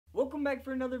welcome back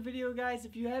for another video, guys.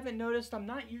 If you haven't noticed, I'm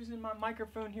not using my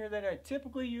microphone here that I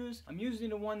typically use. I'm using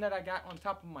the one that I got on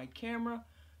top of my camera.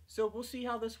 So we'll see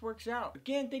how this works out.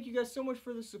 Again, thank you guys so much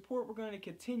for the support. We're going to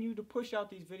continue to push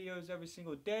out these videos every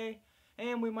single day.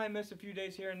 And we might miss a few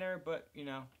days here and there, but you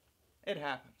know, it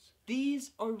happens.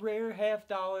 These are rare half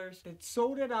dollars that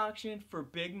sold at auction for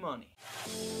big money.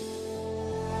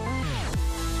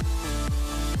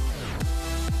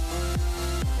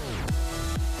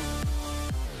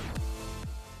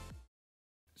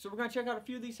 So we're going to check out a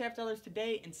few of these half dollars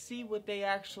today and see what they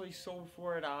actually sold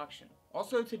for at auction.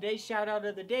 Also, today's shout out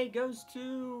of the day goes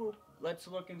to, let's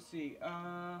look and see, who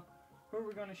are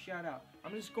we going to shout out?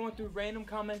 I'm just going through random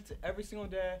comments every single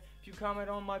day. If you comment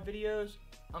on my videos,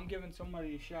 I'm giving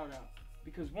somebody a shout out.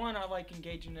 Because one, I like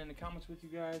engaging in the comments with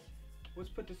you guys. Let's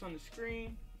put this on the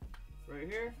screen, right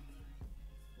here.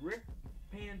 Rick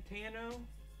Pantano,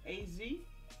 AZ.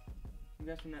 I'm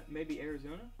guessing that maybe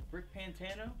Arizona. Rick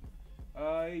Pantano.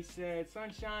 He said,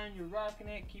 "Sunshine, you're rocking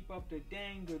it. Keep up the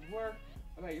dang good work.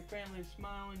 I bet your family is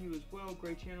smiling. You as well.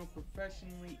 Great channel.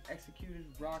 Professionally executed.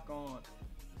 Rock on."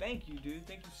 Thank you, dude.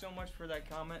 Thank you so much for that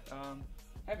comment.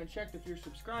 Haven't checked if you're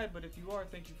subscribed, but if you are,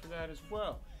 thank you for that as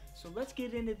well. So let's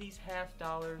get into these half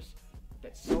dollars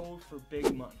that sold for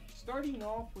big money. Starting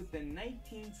off with the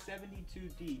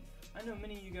 1972D. I know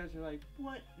many of you guys are like,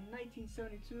 what?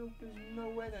 1972? There's no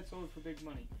way that sold for big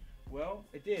money. Well,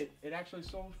 it did. It actually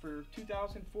sold for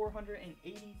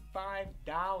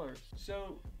 $2,485.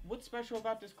 So what's special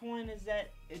about this coin is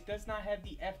that it does not have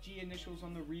the FG initials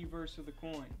on the reverse of the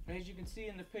coin. As you can see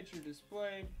in the picture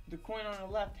displayed, the coin on the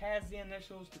left has the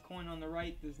initials, the coin on the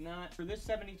right does not. For this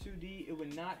 72D, it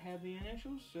would not have the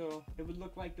initials, so it would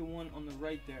look like the one on the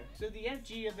right there. So the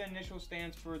FG of the initial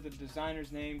stands for the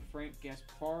designer's name, Frank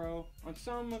Gasparo. On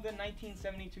some of the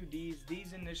 1972Ds,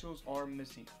 these initials are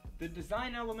missing. The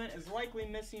design element is likely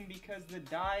missing because the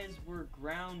dies were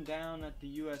ground down at the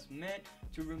US Mint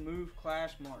to remove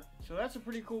clash mark. So that's a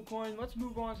pretty cool coin. Let's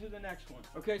move on to the next one.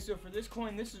 Okay, so for this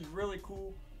coin, this is really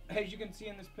cool. As you can see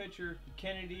in this picture,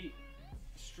 Kennedy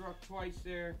struck twice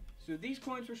there. So these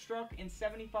coins were struck in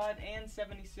 75 and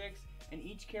 76 and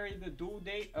each carry the dual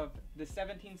date of the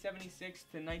 1776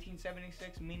 to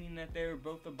 1976, meaning that they were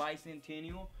both a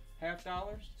bicentennial half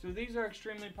dollars. So these are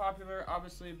extremely popular,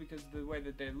 obviously, because of the way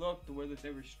that they look, the way that they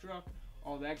were struck,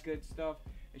 all that good stuff.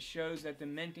 It shows that the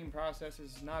minting process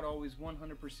is not always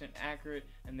 100% accurate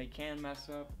and they can mess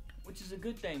up, which is a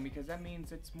good thing because that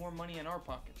means it's more money in our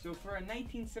pocket. So for a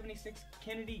 1976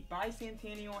 Kennedy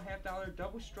bicentennial half dollar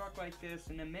double struck like this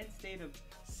in a mint state of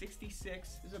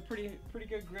 66 is a pretty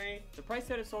good grade. The price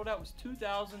that it sold out was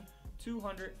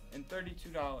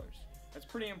 $2,232. That's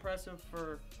pretty impressive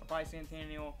for a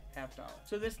bicentennial half dollar.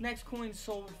 So this next coin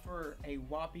sold for a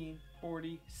whopping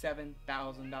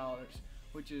 $47,000,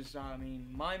 which is, I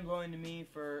mean, mind-blowing to me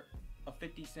for a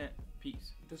 50-cent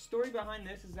piece. The story behind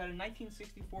this is that a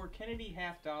 1964 Kennedy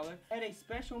half dollar had a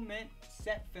special mint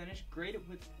set finish graded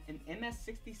with an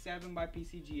MS67 by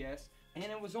PCGS, and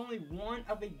it was only one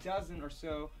of a dozen or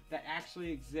so that actually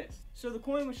exist. So the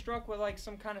coin was struck with like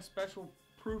some kind of special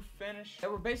proof finish that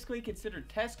were basically considered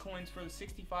test coins for the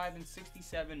 65 and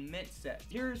 67 mint set.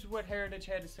 Here's what Heritage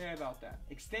had to say about that.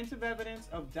 Extensive evidence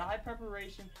of die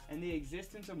preparation and the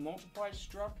existence of multiple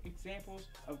struck examples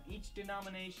of each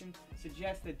denomination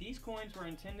suggests that these coins were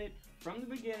intended from the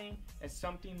beginning as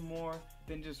something more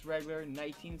than just regular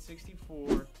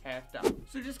 1964 half dollar.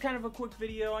 So just kind of a quick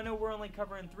video. I know we're only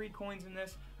covering 3 coins in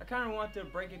this. I kind of want to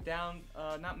break it down,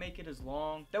 not make it as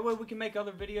long. That way we can make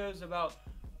other videos about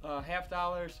half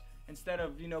dollars instead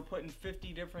of, you know, putting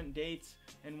 50 different dates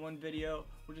in one video.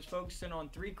 We're just focusing on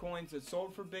 3 coins that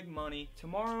sold for big money.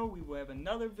 Tomorrow we will have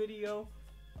another video,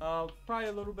 probably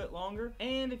a little bit longer.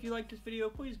 And if you like this video,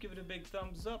 please give it a big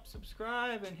thumbs up,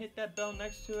 subscribe, and hit that bell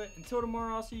next to it. Until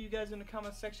tomorrow, I'll see you guys in the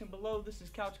comment section below. This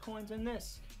is Couch Coins, and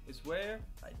this is where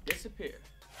I disappear.